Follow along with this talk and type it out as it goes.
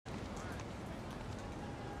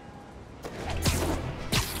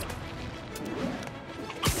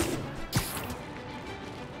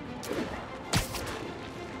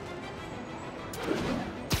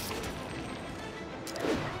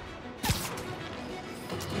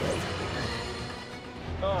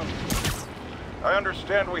Um, I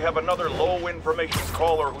understand we have another low information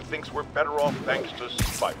caller who thinks we're better off thanks to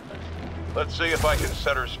Spider-Man. Let's see if I can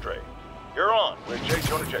set her straight. You're on with J.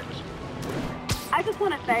 Jonah Jameson. I just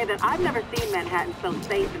want to say that I've never seen Manhattan so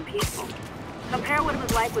safe and peaceful. Compare what it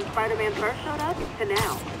was like when Spider-Man first showed up to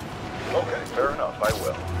now. Okay, fair enough, I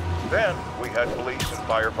will. Then, we had police and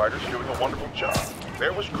firefighters doing a wonderful job.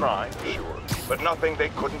 There was crime, sure, but nothing they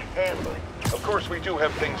couldn't handle. Of course, we do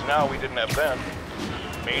have things now we didn't have then.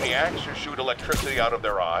 Maniacs who shoot electricity out of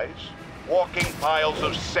their eyes, walking piles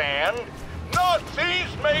of sand,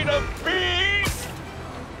 Nazis made of bees!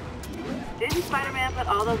 Didn't Spider-Man put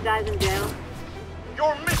all those guys in jail?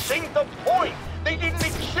 You're missing the point! They didn't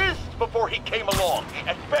exist before he came along.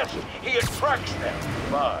 At best, he attracts them.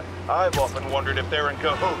 But I've often wondered if they're in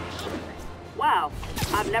cahoots. Wow,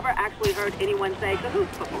 I've never actually heard anyone say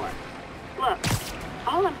cahoots before. Look,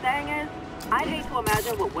 all I'm saying is, I'd hate to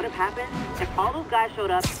imagine what would have happened if all those guys showed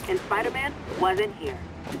up and Spider-Man wasn't here.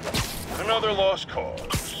 Another lost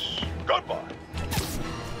cause. Goodbye.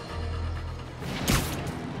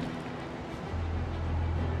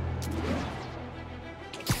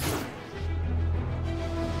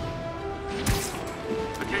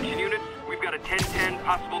 Attention units, we've got a 10-10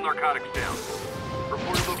 possible narcotics down.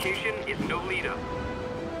 Reported location is Nolita.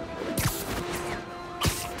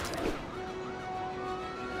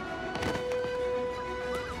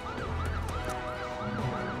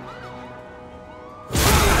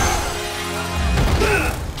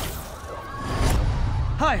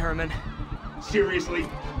 Hi, Herman. Seriously?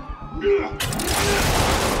 Give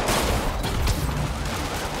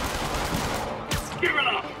it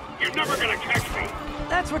up! You're never gonna catch me!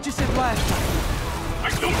 That's what you said last time. I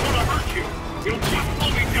don't want to hurt you! You'll just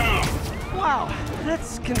slow me down! Wow,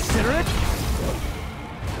 that's considerate.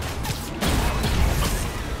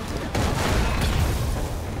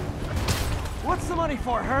 What's the money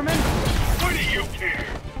for, Herman? Why do you care?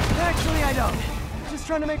 Actually, I don't. Just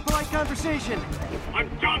trying to make polite conversation. I'm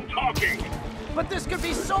done talking! But this could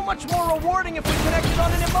be so much more rewarding if we connected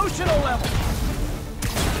on an emotional level.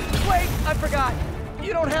 Wait, I forgot.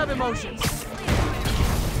 You don't have emotions.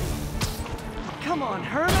 Come on,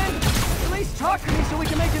 Herman. At least talk to me so we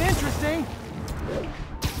can make it interesting.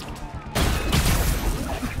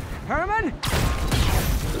 Herman?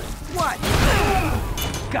 What?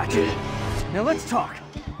 Gotcha. Now let's talk.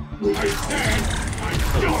 I said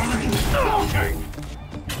I'm done talking!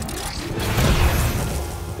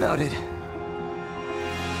 Noted.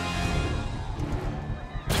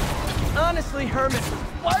 Honestly, Herman,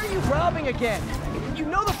 why are you robbing again? You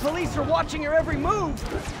know the police are watching your every move.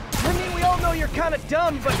 I mean, we all know you're kind of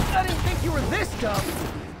dumb, but I didn't think you were this dumb.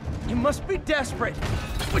 You must be desperate,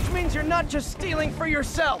 which means you're not just stealing for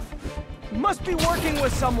yourself. You must be working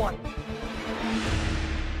with someone.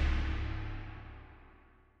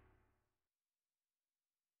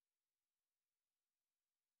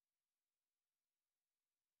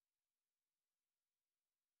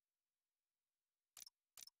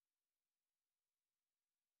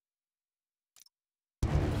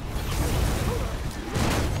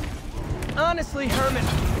 Honestly, Herman,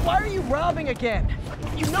 why are you robbing again?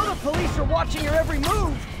 You know the police are watching your every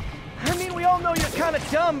move. I mean, we all know you're kind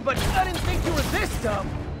of dumb, but I didn't think you were this dumb.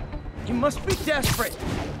 You must be desperate,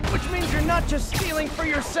 which means you're not just stealing for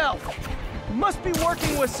yourself. You must be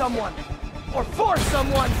working with someone, or for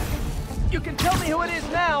someone. You can tell me who it is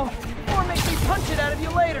now, or make me punch it out of you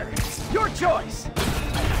later. Your choice.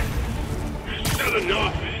 Not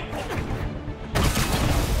enough!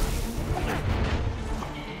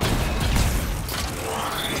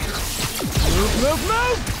 Move, move,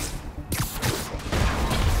 move!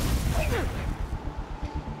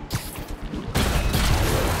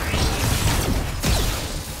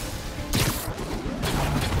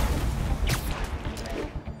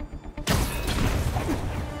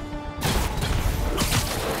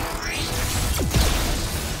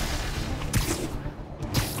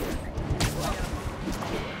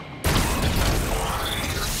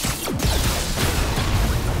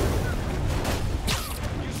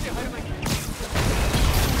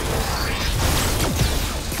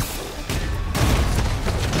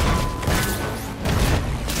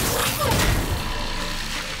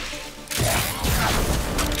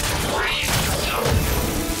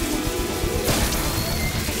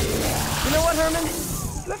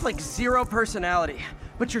 Like zero personality,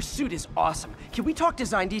 but your suit is awesome. Can we talk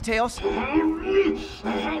design details?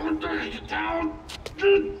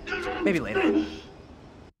 Maybe later.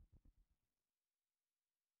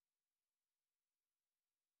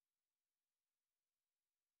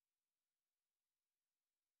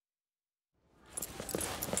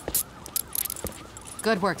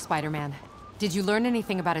 Good work, Spider-Man. Did you learn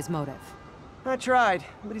anything about his motive? I tried,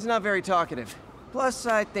 but he's not very talkative. Plus,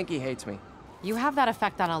 I think he hates me. You have that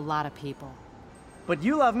effect on a lot of people. But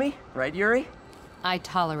you love me, right, Yuri? I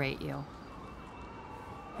tolerate you.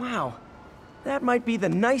 Wow. That might be the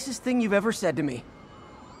nicest thing you've ever said to me.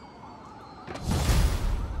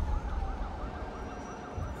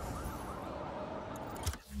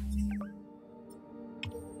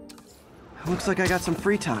 Looks like I got some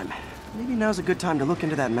free time. Maybe now's a good time to look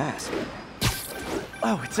into that mask.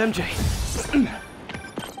 Oh, it's MJ.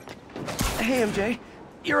 Hey, MJ.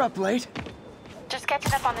 You're up late. Just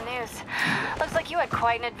catching up on the news. Looks like you had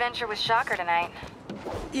quite an adventure with Shocker tonight.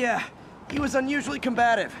 Yeah, he was unusually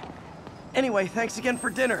combative. Anyway, thanks again for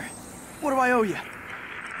dinner. What do I owe you?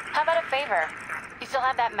 How about a favor? You still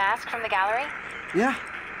have that mask from the gallery? Yeah.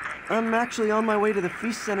 I'm actually on my way to the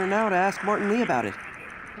Feast Center now to ask Martin Lee about it.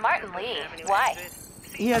 Martin Lee? Why?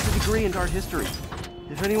 He has a degree in art history.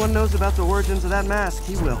 If anyone knows about the origins of that mask,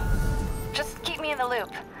 he will. Just keep me in the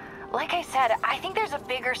loop. Like I said, I think there's a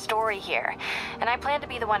bigger story here, and I plan to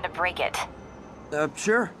be the one to break it.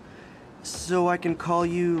 Sure. So I can call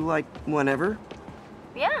you, like, whenever?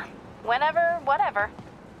 Yeah, whenever, whatever.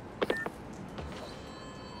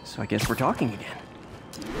 So I guess we're talking again.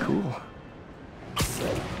 Cool.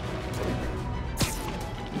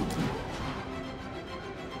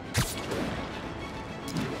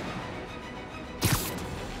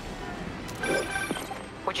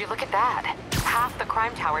 Would you look at that? Half the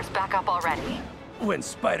crime tower's back up already. When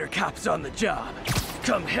Spider Cop's on the job,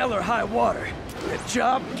 come hell or high water, the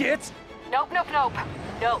job gets... Nope, nope, nope.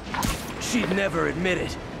 Nope. She'd never admit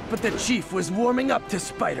it, but the chief was warming up to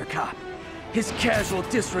Spider Cop. His casual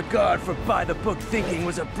disregard for by-the-book thinking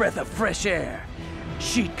was a breath of fresh air.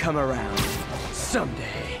 She'd come around.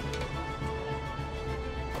 Someday.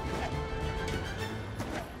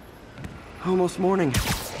 Almost morning.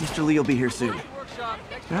 Mr. Lee will be here soon.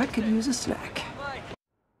 I could use a snack.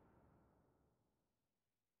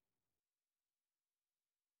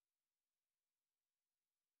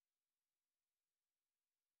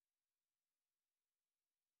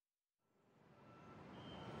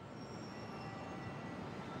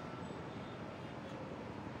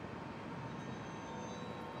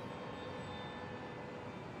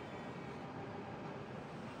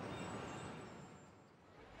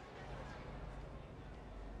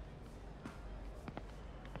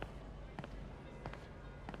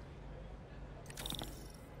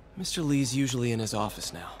 Mr. Lee's usually in his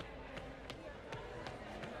office now.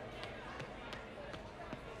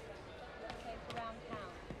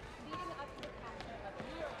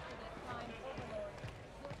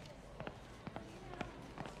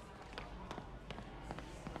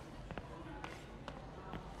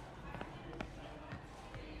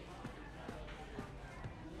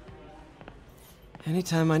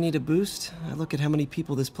 Anytime I need a boost, I look at how many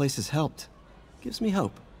people this place has helped. Gives me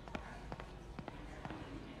hope.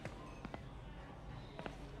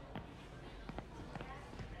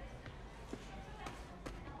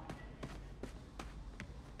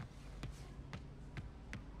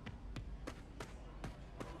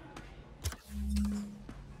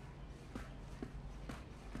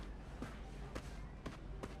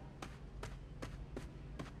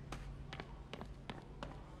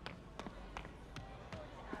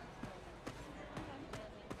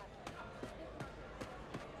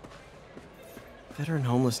 Veteran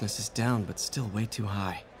homelessness is down, but still way too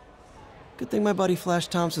high. Good thing my buddy Flash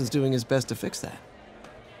Thompson's doing his best to fix that.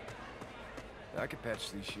 I could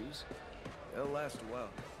patch these shoes. They'll last a while.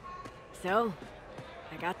 So,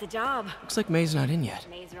 I got the job. Looks like May's not in yet.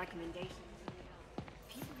 May's recommendation.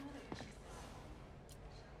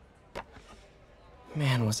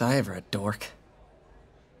 Man, was I ever a dork.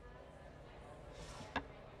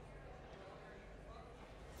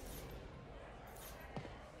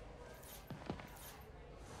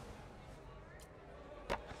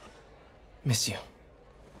 Miss you.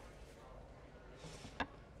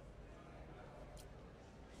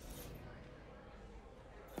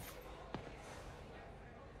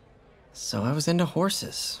 So I was into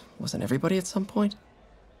horses. Wasn't everybody at some point?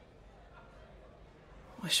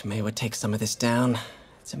 Wish May would take some of this down.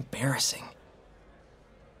 It's embarrassing.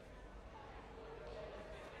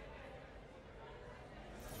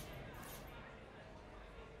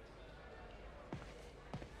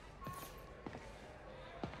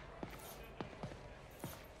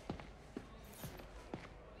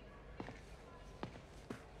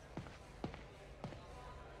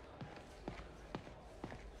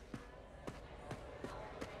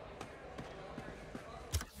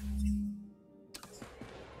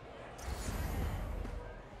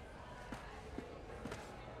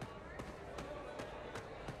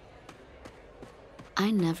 I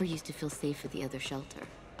never used to feel safe at the other shelter.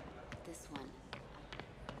 This one.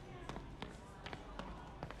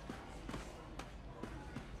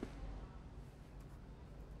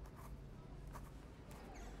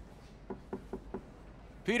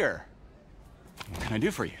 Peter, what can I do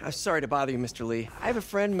for you? I'm sorry to bother you, Mr. Lee. I have a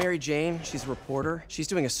friend, Mary Jane. She's a reporter. She's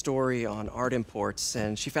doing a story on art imports,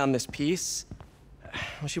 and she found this piece.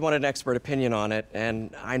 Well, she wanted an expert opinion on it,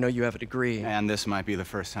 and I know you have a degree. And this might be the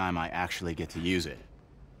first time I actually get to use it.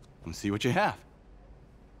 Let's see what you have.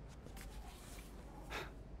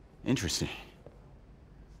 Interesting.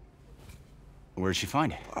 Where did she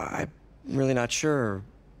find it? I'm really not sure.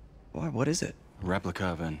 Why, what is it? A replica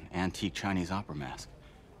of an antique Chinese opera mask.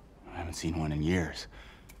 I haven't seen one in years.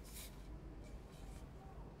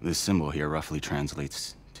 This symbol here roughly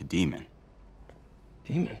translates to demon.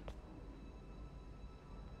 Demon?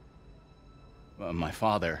 My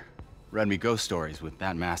father read me ghost stories with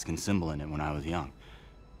that mask and symbol in it when I was young.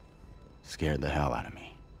 Scared the hell out of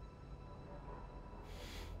me.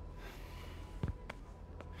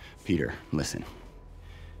 Peter, listen.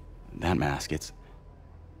 That mask, it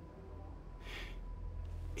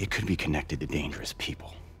could be connected to dangerous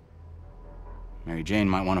people. Mary Jane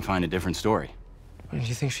might want to find a different story. Do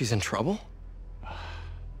you think she's in trouble?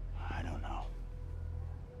 I don't know.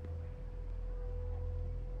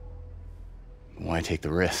 Why take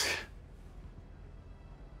the risk?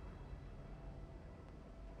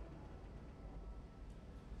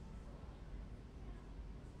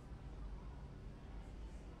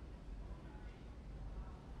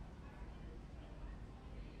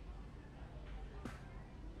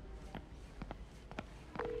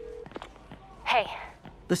 Hey.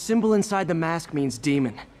 The symbol inside the mask means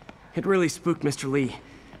demon. It really spooked Mr. Lee.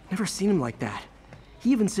 Never seen him like that. He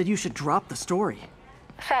even said you should drop the story.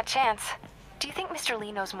 Fat chance. Do you think Mr.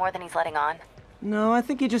 Lee knows more than he's letting on? No, I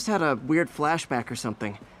think he just had a weird flashback or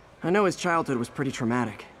something. I know his childhood was pretty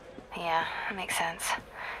traumatic. Yeah, makes sense.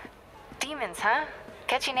 Demons, huh?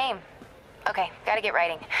 Catchy name. Okay, gotta get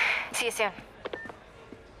writing. See you soon.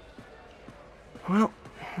 Well,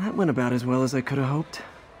 that went about as well as I could have hoped.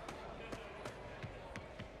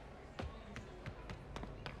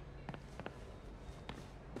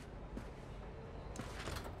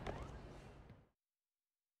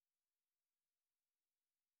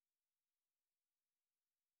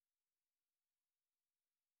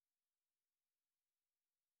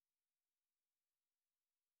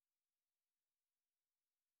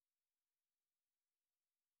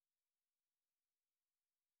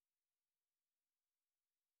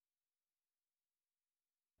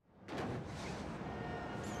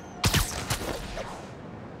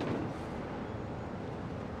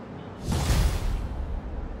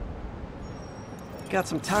 Got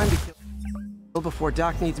some time to kill before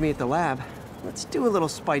Doc needs me at the lab. Let's do a little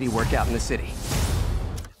Spidey workout in the city.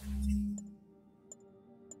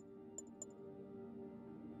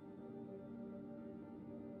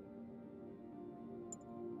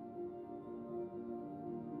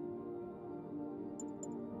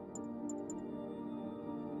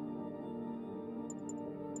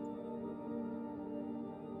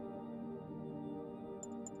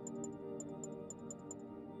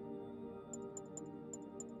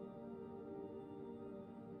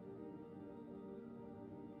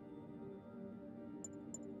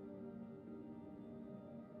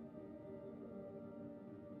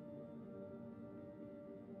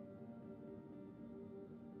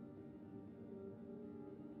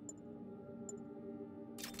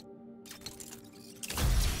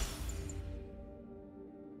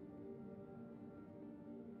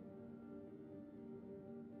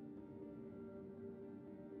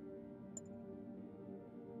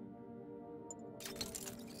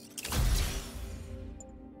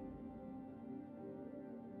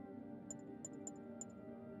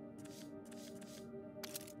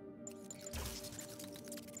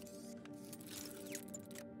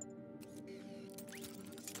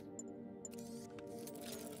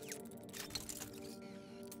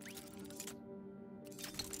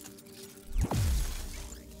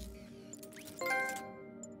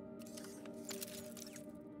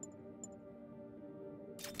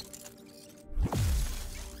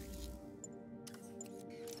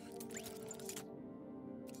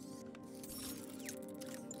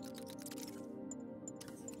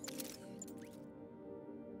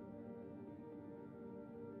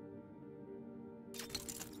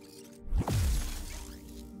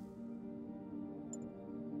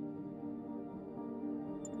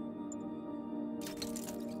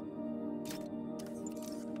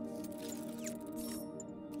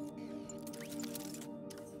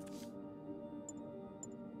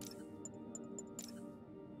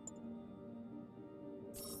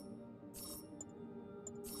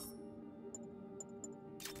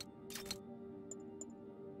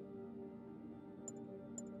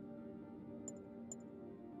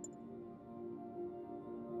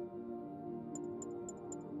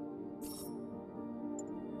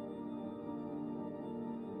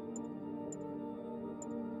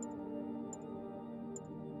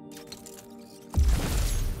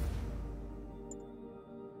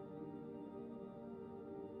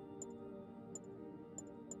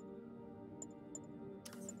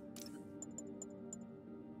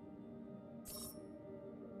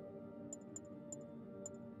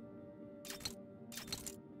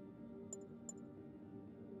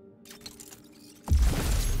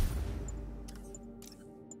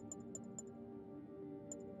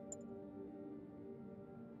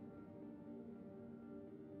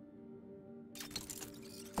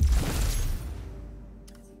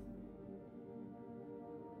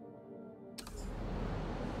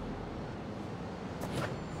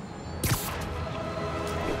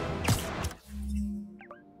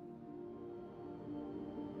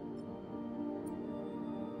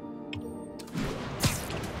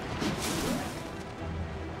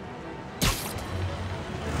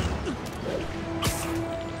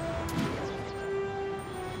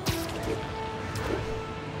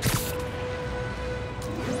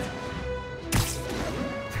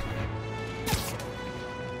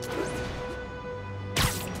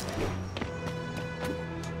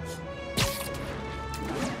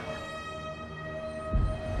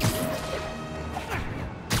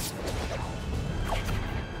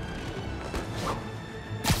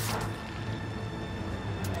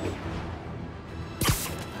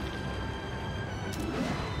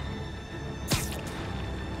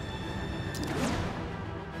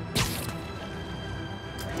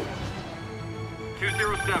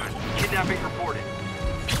 Kidnapping reported.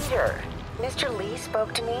 Peter, Mr. Lee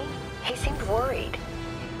spoke to me. He seemed worried.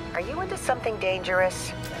 Are you into something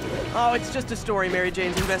dangerous? Oh, it's just a story Mary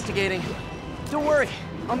Jane's investigating. Don't worry,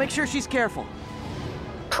 I'll make sure she's careful.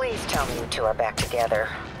 Please tell me you two are back together.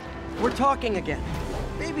 We're talking again.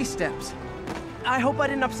 Baby steps. I hope I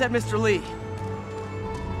didn't upset Mr. Lee.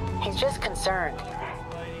 He's just concerned.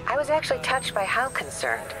 I was actually touched by how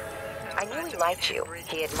concerned. I knew he liked you.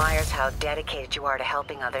 He admires how dedicated you are to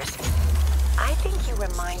helping others. I think you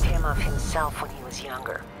remind him of himself when he was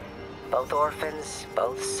younger. Both orphans,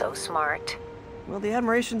 both so smart. Well, the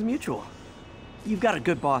admiration's mutual. You've got a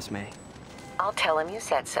good boss, May. I'll tell him you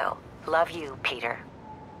said so. Love you, Peter.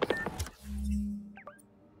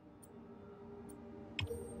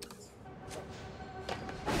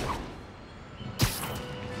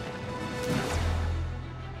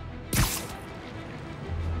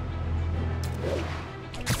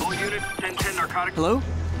 All units, 1010 narcotics. Hello?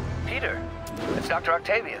 Peter, it's Dr.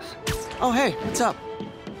 Octavius. Oh, hey, what's up?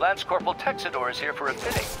 Lance Corporal Texador is here for a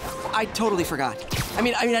fitting. I totally forgot. I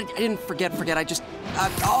didn't forget. I just...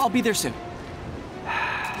 I'll be there soon.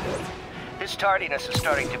 His tardiness is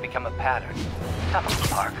starting to become a pattern. Come on,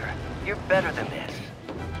 Parker. You're better than this.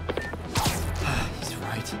 He's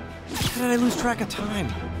right. How did I lose track of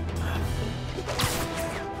time?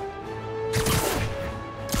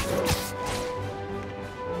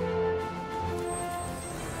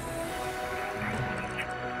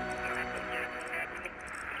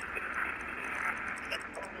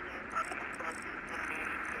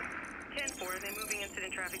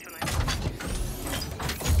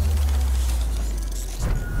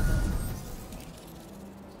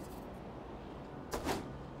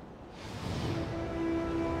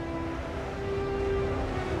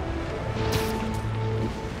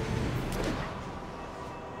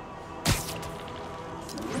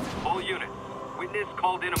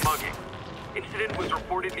 Called in a mugging. Incident was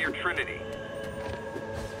reported near Trinity.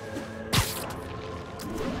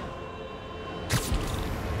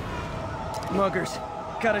 Muggers,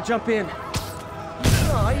 gotta jump in.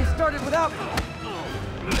 Oh, you started without me.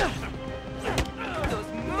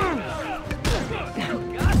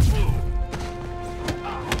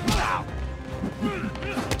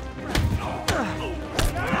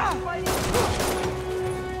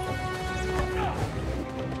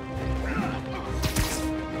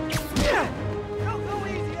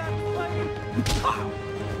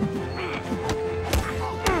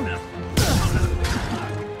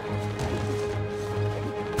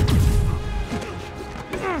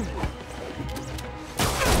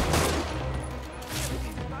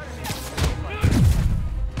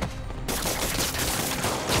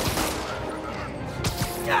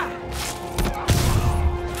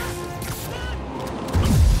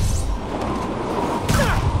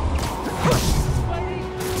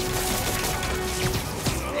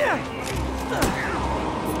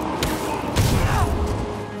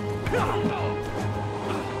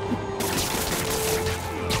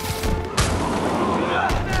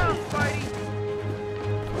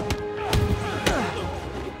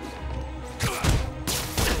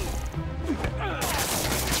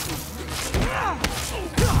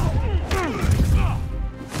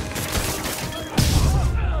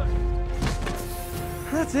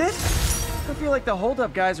 That's it? I feel like the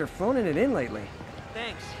hold-up guys are phoning it in lately.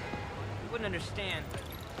 Thanks. You wouldn't understand.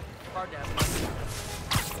 Hard to have fun.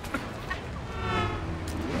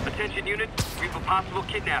 Attention units, we have a possible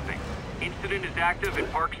kidnapping. Incident is active in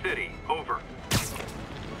Park City. Over.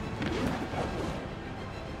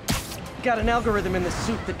 Got an algorithm in the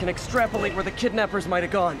suit that can extrapolate where the kidnappers might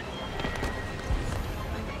have gone.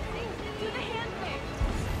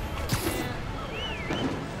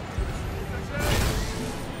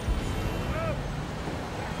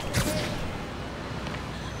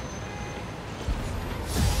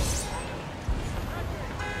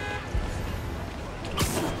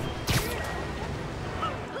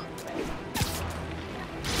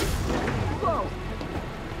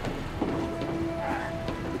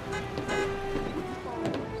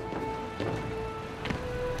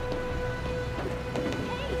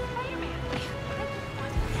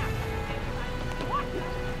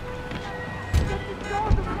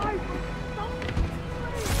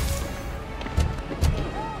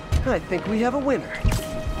 I think we have a winner.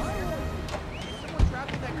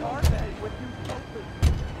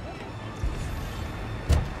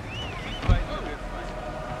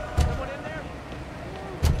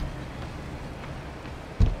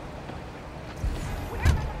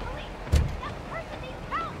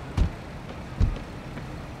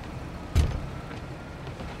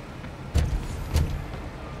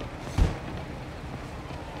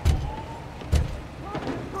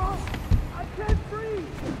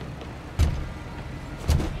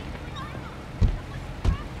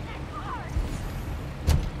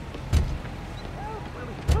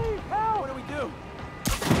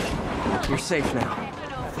 safe now.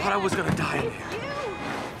 Thought I was gonna die in there.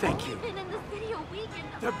 Thank you.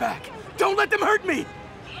 They're back. Don't let them hurt me!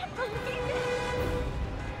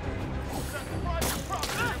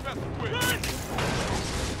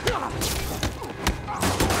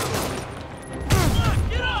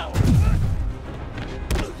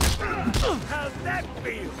 How's that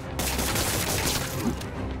feel?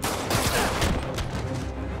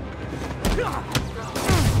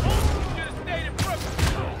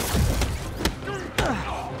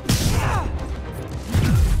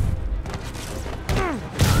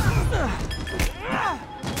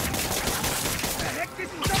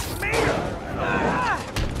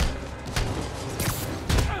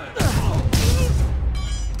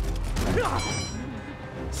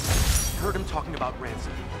 Heard him talking about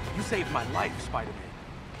ransom. You saved my life, Spider-Man.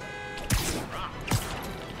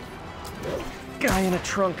 Guy in a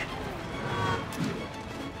trunk.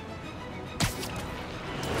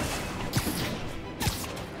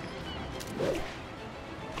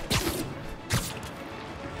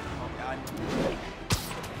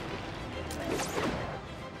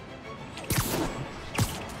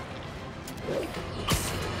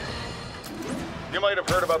 You might have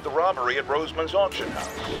heard about the robbery at Roseman's auction house.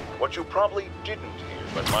 What you probably didn't hear,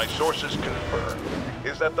 but my sources confirm,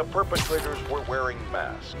 is that the perpetrators were wearing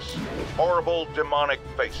masks. Horrible, demonic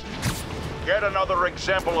faces. Yet another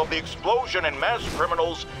example of the explosion in mass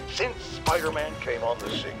criminals since Spider-Man came on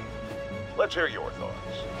the scene. Let's hear your thoughts.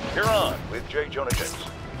 You're on with J. Jonah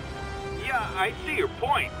Jameson. Yeah, I see your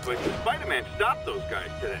point, but Spider-Man stopped those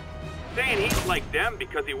guys today. Saying he's like them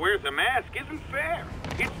because he wears a mask isn't fair.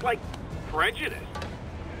 It's like prejudice.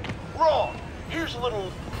 Wrong. Here's a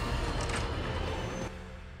little...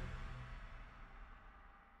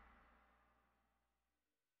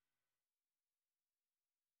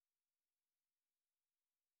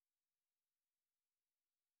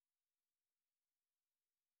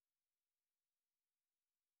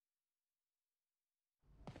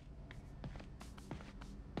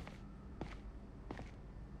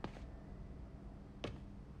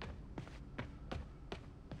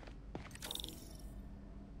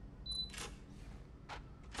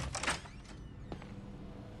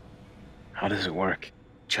 How does it work?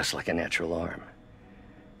 Just like a natural arm.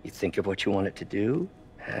 You think of what you want it to do,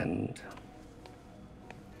 and...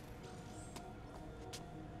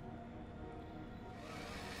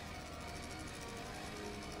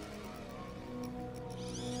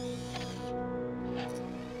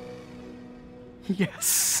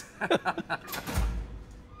 Yes.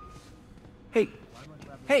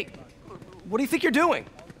 Hey, what do you think you're doing?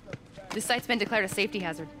 This site's been declared a safety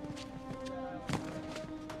hazard.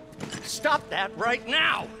 Stop that right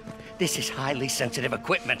now! This is highly sensitive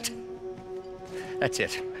equipment. That's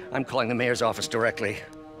it. I'm calling the mayor's office directly.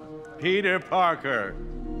 Peter Parker,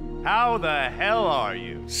 how the hell are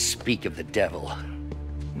you? Speak of the devil.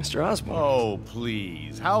 Mr. Osborn. Oh,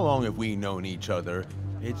 please. How long have we known each other?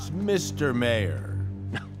 It's Mr. Mayor.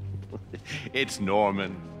 It's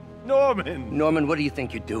Norman. Norman! Norman, what do you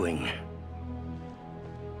think you're doing?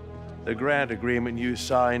 The grant agreement you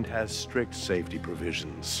signed has strict safety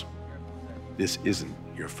provisions. This isn't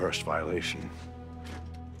your first violation.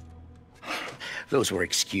 Those were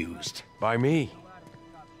excused. By me.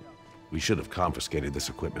 We should have confiscated this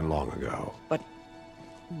equipment long ago.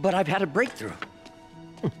 But I've had a breakthrough.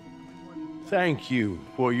 Thank you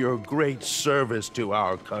for your great service to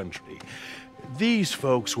our country. These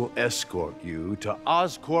folks will escort you to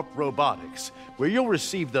Oscorp Robotics, where you'll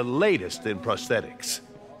receive the latest in prosthetics.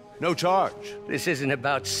 No charge. This isn't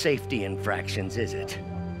about safety infractions, is it?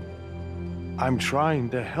 I'm trying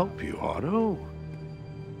to help you, Otto.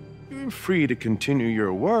 You're free to continue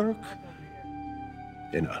your work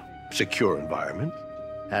in a secure environment.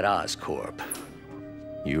 At Oscorp.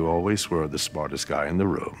 You always were the smartest guy in the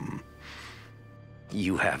room.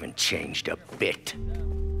 You haven't changed a bit.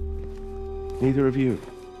 Neither of you.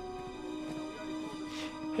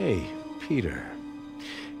 Hey, Peter.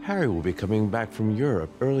 Harry will be coming back from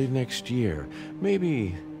Europe early next year.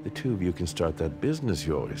 Maybe the two of you can start that business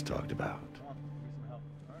you always talked about.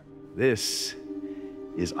 This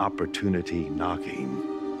is opportunity knocking.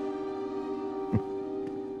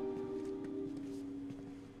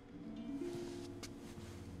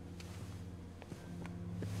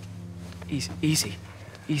 Easy.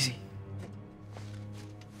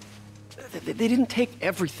 They didn't take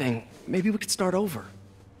everything. Maybe we could start over.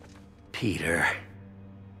 Peter,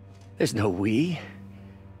 there's no we.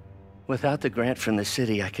 Without the grant from the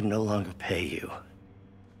city, I can no longer pay you.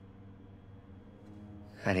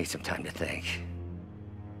 I need some time to think.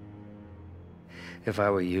 If I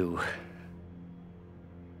were you,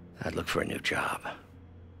 I'd look for a new job.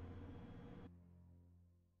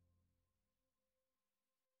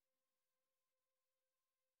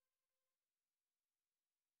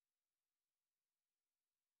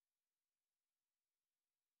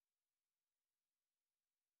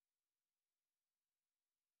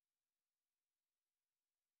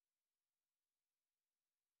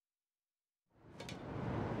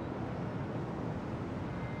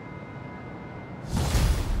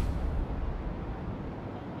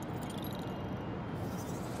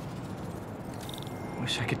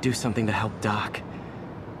 Wish I could do something to help Doc.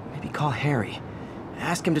 Maybe call Harry.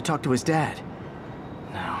 Ask him to talk to his dad.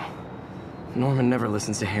 No. Norman never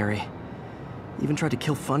listens to Harry. Even tried to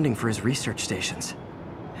kill funding for his research stations.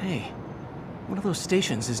 Hey, one of those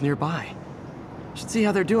stations is nearby. Should see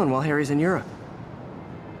how they're doing while Harry's in Europe.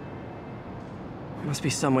 There must be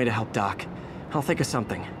some way to help Doc. I'll think of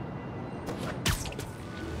something.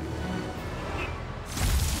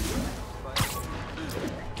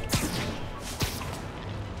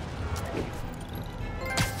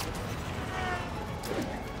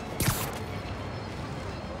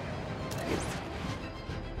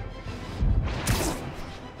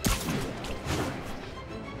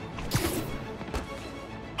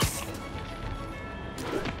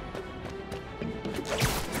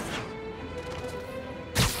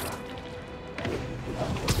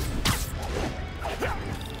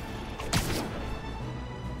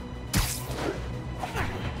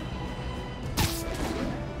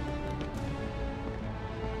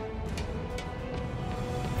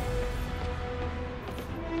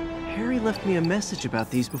 Harry left me a message about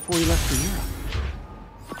these before he left for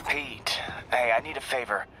Europe. Pete, hey, I need a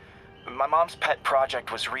favor. My mom's pet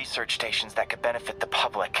project was research stations that could benefit the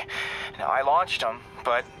public. Now, I launched them,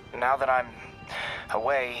 but now that I'm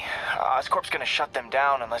away, Oscorp's gonna shut them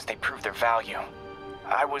down unless they prove their value.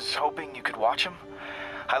 I was hoping you could watch them.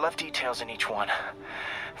 I left details in each one.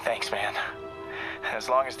 Thanks, man. As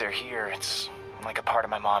long as they're here, it's like a part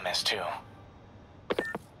of my mom is, too.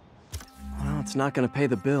 Well, it's not gonna pay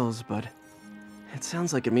the bills, but it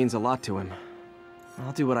sounds like it means a lot to him.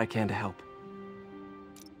 I'll do what I can to help.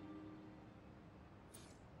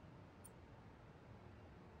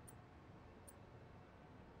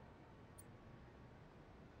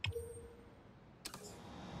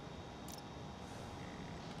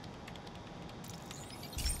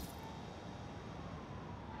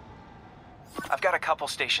 I've got a couple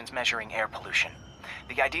stations measuring air pollution.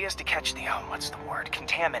 The idea is to catch the,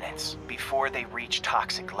 contaminants before they reach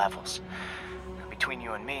toxic levels. Between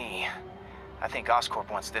you and me, I think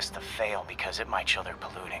Oscorp wants this to fail because it might show they're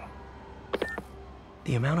polluting.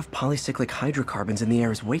 The amount of polycyclic hydrocarbons in the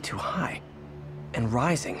air is way too high. And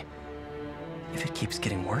rising. If it keeps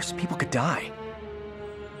getting worse, people could die.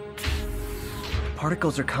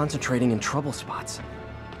 Particles are concentrating in trouble spots,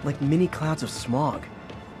 like mini clouds of smog.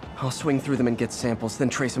 I'll swing through them and get samples, then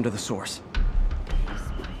trace them to the source.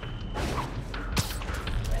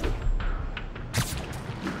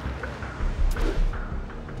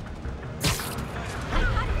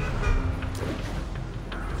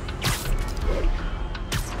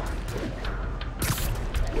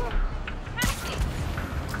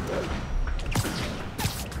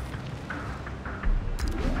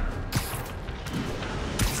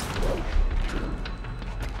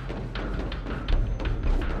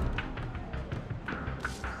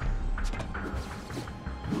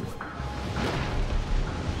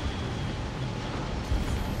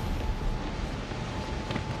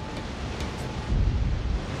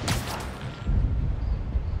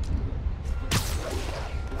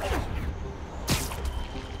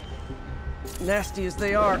 Nasty as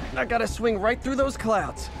they are, I gotta swing right through those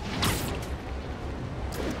clouds.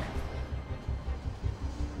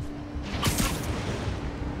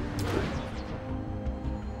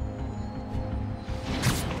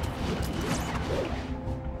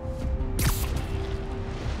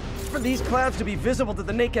 For these clouds to be visible to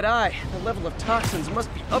the naked eye, the level of toxins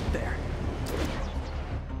must be up there.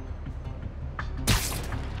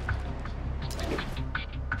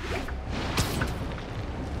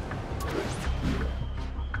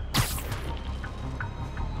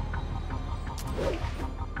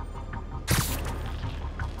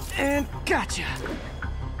 And gotcha!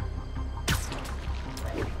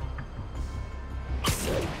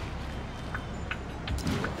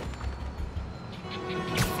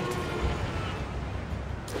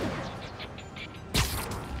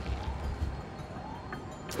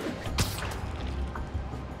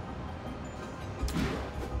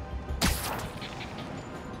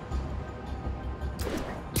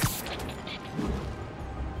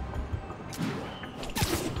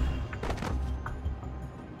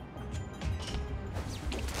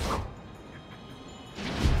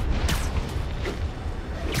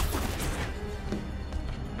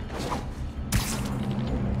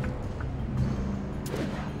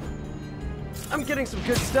 I'm getting some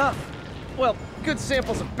good stuff. Well, good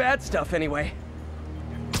samples of bad stuff, anyway.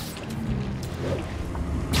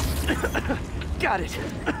 Got it.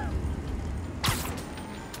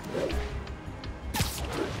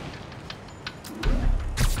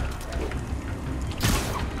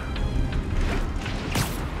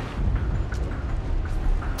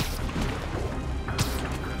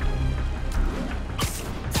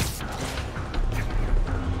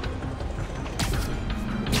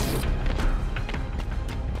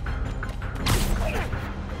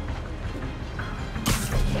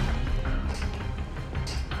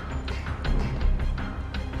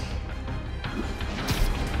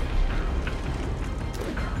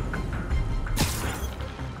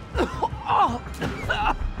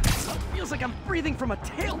 like I'm breathing from a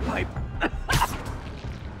tailpipe.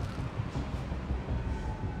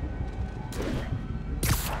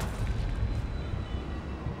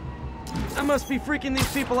 I must be freaking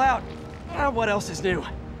these people out. What else is new?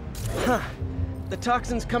 Huh. The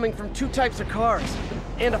toxin's coming from 2 types of cars,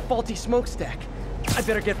 and a faulty smokestack. I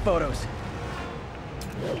better get photos.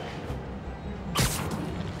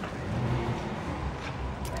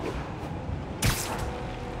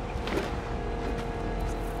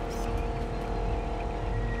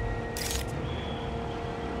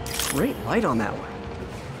 Great light on that one.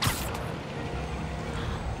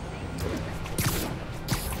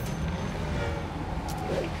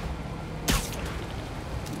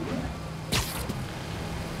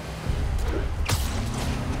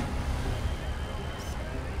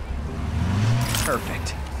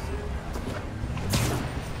 Perfect.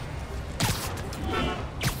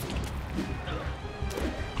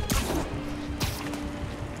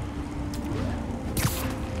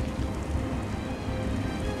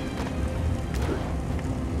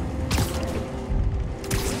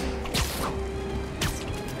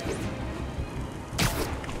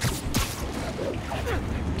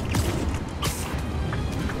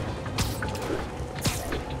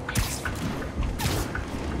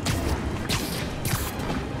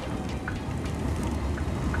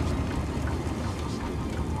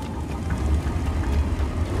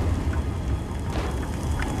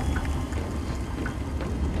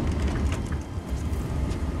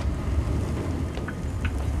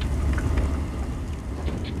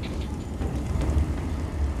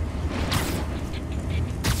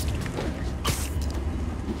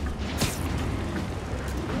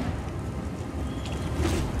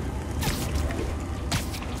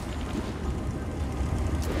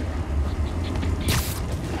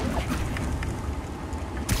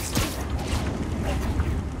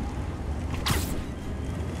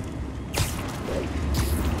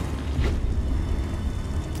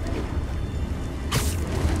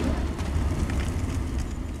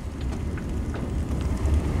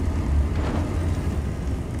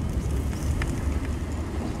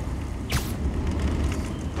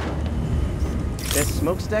 Best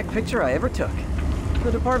smokestack picture I ever took.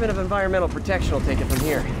 The Department of Environmental Protection will take it from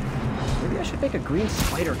here. Maybe I should make a green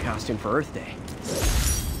spider costume for Earth Day.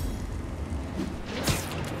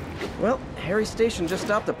 Well, Harry Station just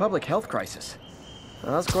stopped a public health crisis.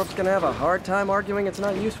 Oscorp's gonna have a hard time arguing it's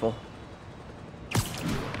not useful.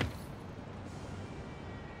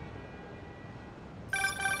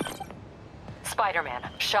 Spider-Man,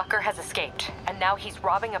 Shocker has escaped, and now he's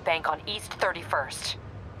robbing a bank on East 31st.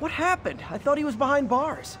 What happened? I thought he was behind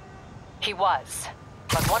bars. He was,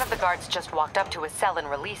 but one of the guards just walked up to his cell and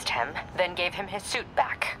released him, then gave him his suit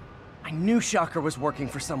back. I knew Shocker was working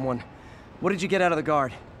for someone. What did you get out of the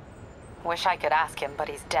guard? Wish I could ask him, but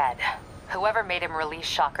he's dead. Whoever made him release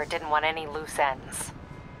Shocker didn't want any loose ends.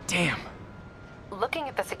 Damn. Looking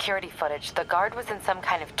at the security footage, the guard was in some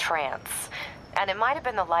kind of trance. And it might have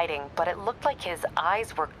been the lighting, but it looked like his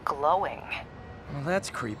eyes were glowing. Well, that's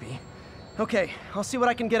creepy. Okay, I'll see what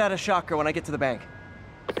I can get out of Shocker when I get to the bank.